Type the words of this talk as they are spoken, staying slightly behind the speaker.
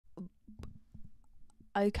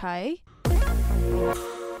Okay.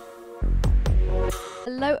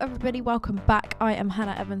 Hello everybody, welcome back. I am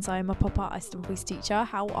Hannah Evans. I am a pop artist and voice teacher.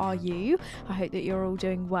 How are you? I hope that you're all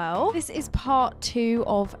doing well. This is part 2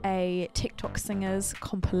 of a TikTok singers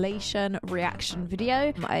compilation reaction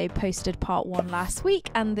video. I posted part 1 last week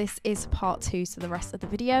and this is part 2, so the rest of the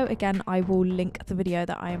video. Again, I will link the video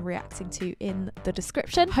that I am reacting to in the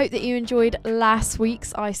description. Hope that you enjoyed last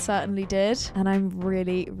week's. I certainly did, and I'm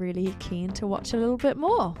really keen to watch a little bit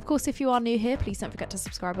more. Of course, if you are new here, please don't forget to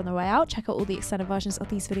subscribe on the way out. Check out all the extended versions of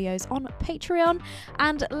these videos on Patreon,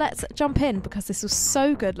 and let's jump in because this was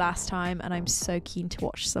so good last time and I'm so keen to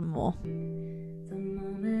watch some more. The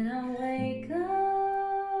moment I wake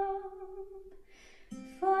up,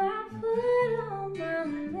 before I put on my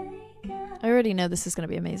makeup, I already know this is going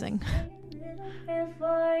to be amazing. a little prayer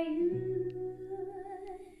for you,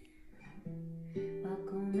 while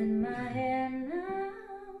combing my hair now,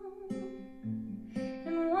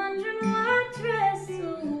 and wondering what dress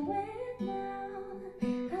to wear now.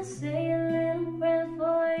 I say a little prayer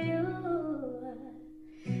for you,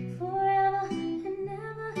 forever and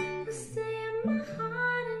ever. You stay in my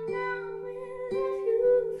heart, and now we love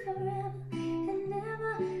you forever and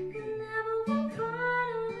ever and ever. We'll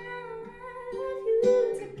part around. I love you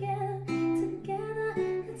together.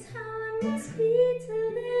 That's how it must be to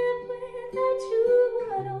live without you.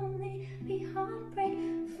 Would only be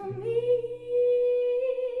heartbreak for me.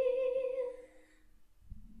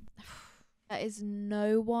 There is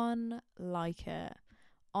no one like it.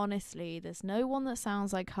 Honestly, there's no one that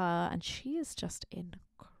sounds like her, and she is just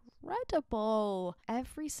incredible.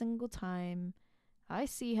 Every single time I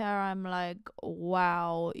see her, I'm like,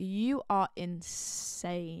 wow, you are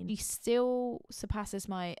insane. She still surpasses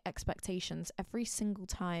my expectations every single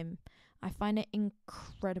time. I find it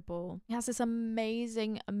incredible. She has this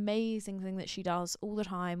amazing thing that she does all the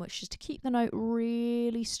time, which is to keep the note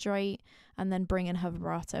really straight and then bring in her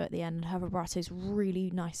vibrato at the end. Her vibrato is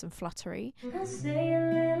really nice and fluttery. I say a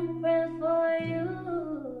little prayer for you.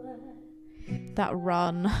 That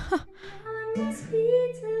run. How it must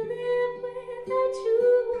be to live without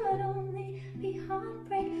you. Would only be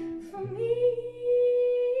heartbreak for me.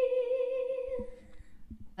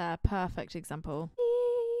 Perfect example.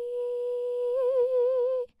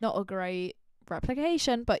 Not a great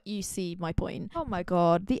replication, but you see my point. Oh my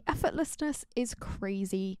god, the effortlessness is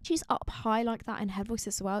crazy. She's up high like that in head voice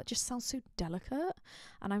as well. It just sounds so delicate,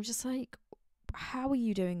 and I'm just like, how are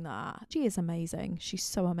you doing that? She is amazing. She's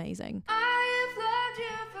so amazing. I have loved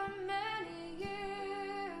you for many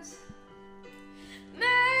years. Maybe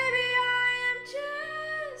I am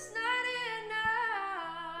just not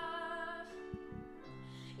enough.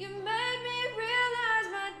 You made me realize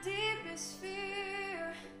my deepest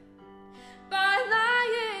fear by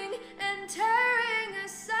lying and tearing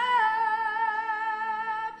us up.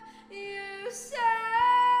 You say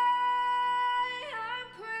I'm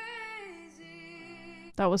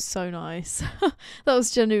crazy. That was so nice. That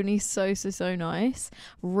was genuinely so nice.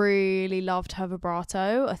 Really loved her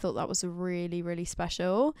vibrato. I thought that was really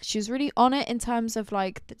special. She was really on it in terms of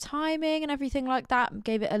like the timing and everything like that.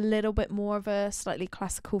 Gave it a little bit more of a slightly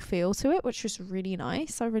classical feel to it, which was really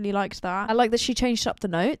nice. I really liked that. I like that she changed up the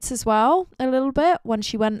notes as well a little bit when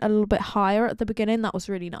she went a little bit higher at the beginning. That was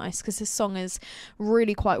really nice because this song is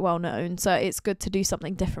really quite well known, so it's good to do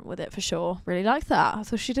something different with it for sure. Really liked that. I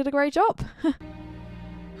thought she did a great job.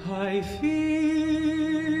 I feel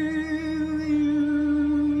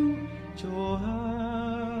you, Johanna.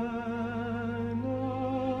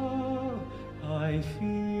 I feel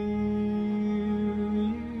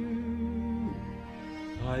you.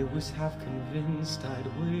 I was half convinced I'd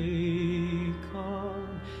wake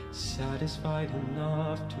on, satisfied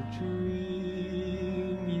enough to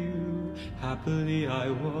dream you. Happily I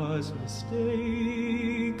was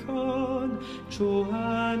mistaken,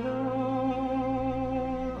 Johanna.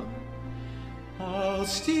 I'll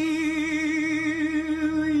steal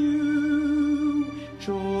you,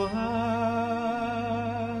 Johanna.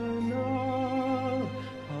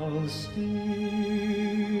 I'll steal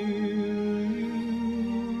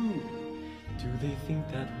you. Do they think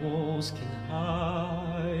that walls can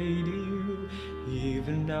hide you?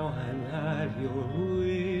 Even now I'm at your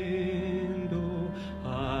window.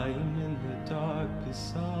 I'm in the dark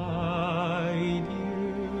beside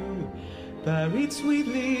you, buried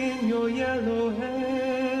sweetly in your yellow hair.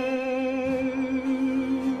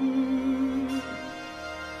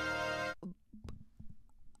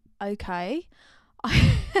 Okay.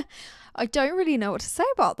 I don't really know what to say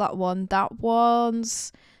about that one. That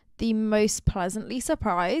one's the most pleasantly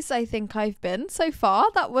surprised I think I've been so far.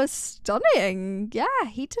 That was stunning. Yeah,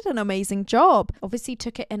 he did an amazing job. Obviously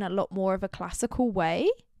took it in a lot more of a classical way,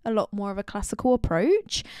 a lot more of a classical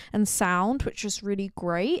approach and sound, which was really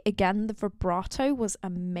great. Again, the vibrato was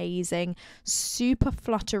amazing, super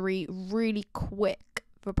fluttery, really quick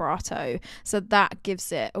vibrato, so that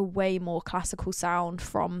gives it a way more classical sound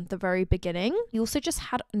from the very beginning. He also just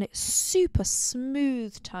had a super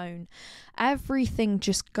smooth tone. Everything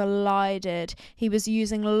just glided. He was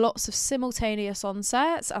using lots of simultaneous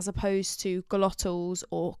onsets as opposed to glottals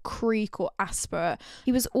or creak or aspirate.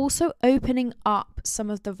 He was also opening up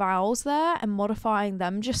some of the vowels there and modifying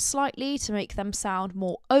them just slightly to make them sound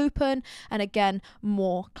more open and again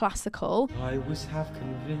more classical. I was half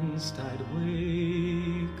convinced I'd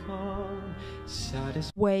wake on,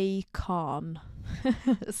 satisfied. Wake on.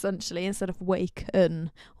 Essentially, instead of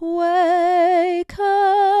waken. Waken.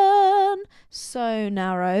 So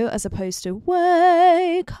narrow as opposed to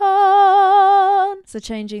wake on. So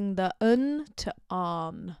changing the un to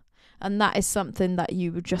on. And that is something that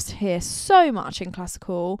you would just hear so much in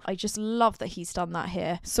classical. I just love that he's done that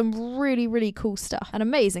here. Some really, really cool stuff. An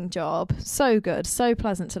amazing job. So good. So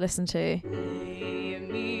pleasant to listen to. Lay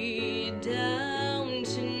me down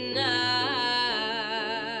tonight.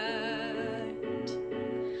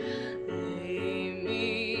 Lay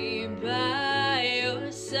me by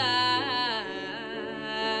your side.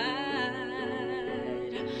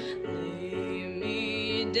 Lay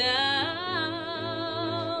me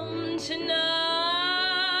down tonight.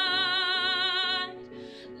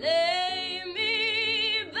 Lay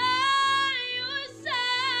me by your side.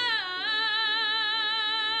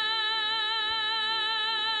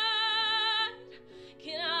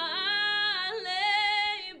 Can I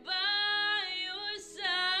lay by your side?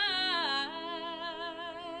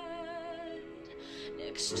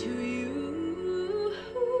 Next to you.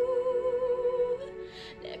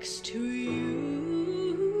 Next to you.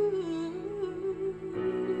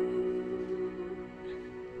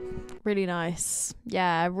 Really nice.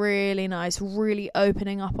 Yeah, really nice. Really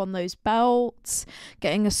opening up on those belts,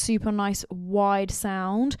 getting a super nice wide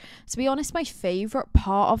sound. To be honest, my favourite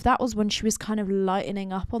part of that was when she was kind of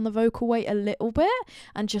lightening up on the vocal weight a little bit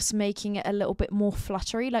and just making it a little bit more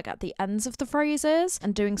fluttery, like at the ends of the phrases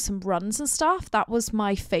and doing some runs and stuff. That was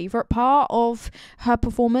my favourite part of her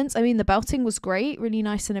performance. I mean, the belting was great, really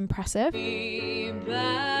nice and impressive. Be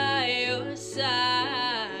by your side.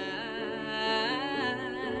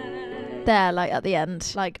 There, like at the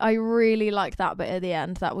end, like I really like that bit at the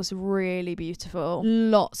end. That was really beautiful.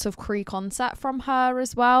 Lots of creak onset from her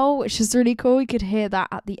as well, which is really cool. You could hear that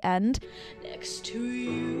at the end. Next to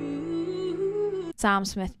you. Sam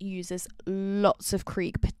Smith uses lots of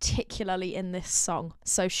creak, particularly in this song,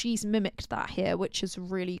 so she's mimicked that here, which is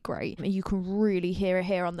really great. You can really hear it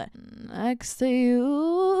here on the next to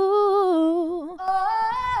you.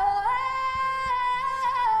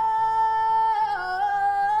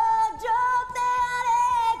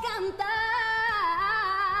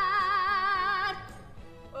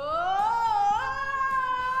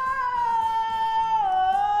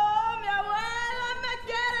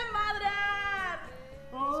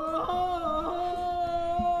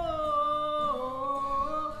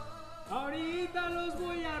 Ahorita los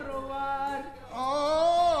voy a robar.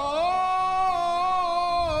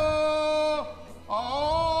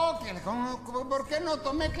 ¿Por qué no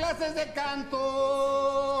tomé clases de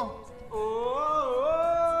canto?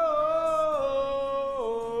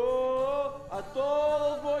 A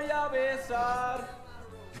todos voy a besar.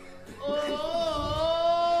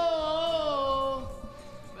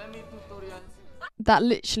 Ve mi tutorial. That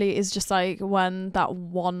literally is just like when that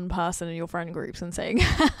one person in your friend group can sing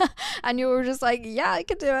and you're just like, yeah, I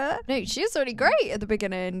could do it. No, she was really great at the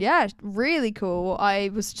beginning. Yeah, really cool.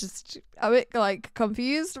 I was just a bit like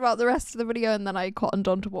confused about the rest of the video and then I cottoned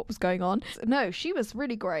on to what was going on. No, she was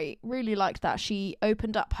really great. Really liked that. She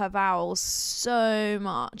opened up her vowels so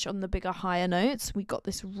much on the bigger, higher notes. We got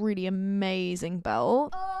this really amazing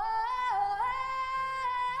belt.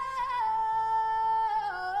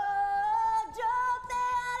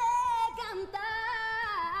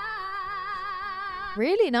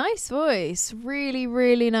 Really nice voice. Really,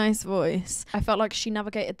 really nice voice. I felt like she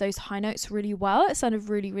navigated those high notes really well. It sounded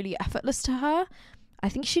really, really effortless to her. I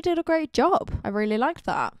think she did a great job. I really liked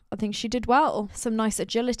that. I think she did well. Some nice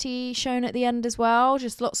agility shown at the end as well.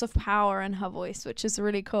 Just lots of power in her voice, which is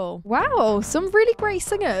really cool. Wow, some really great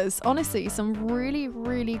singers. Honestly, some really,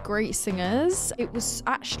 really great singers. It was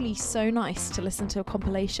actually so nice to listen to a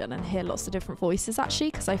compilation and hear lots of different voices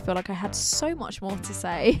actually, because I feel like I had so much more to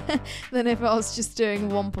say than if I was just doing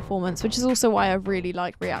one performance, which is also why I really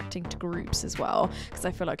like reacting to groups as well, because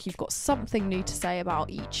I feel like you've got something new to say about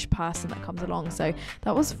each person that comes along. So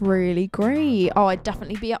that was really great. Oh, I'd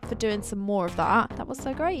definitely be up for doing some more of that. That was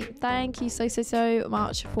so great. Thank you so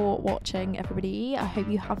much for watching, everybody. I hope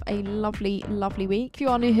you have a lovely week. If you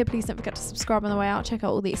are new here, please don't forget to subscribe on the way out. Check out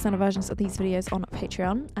all the extended versions of these videos on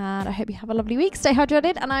Patreon, and I hope you have a lovely week. Stay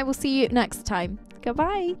hydrated, and I will see you next time.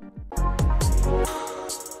 Goodbye.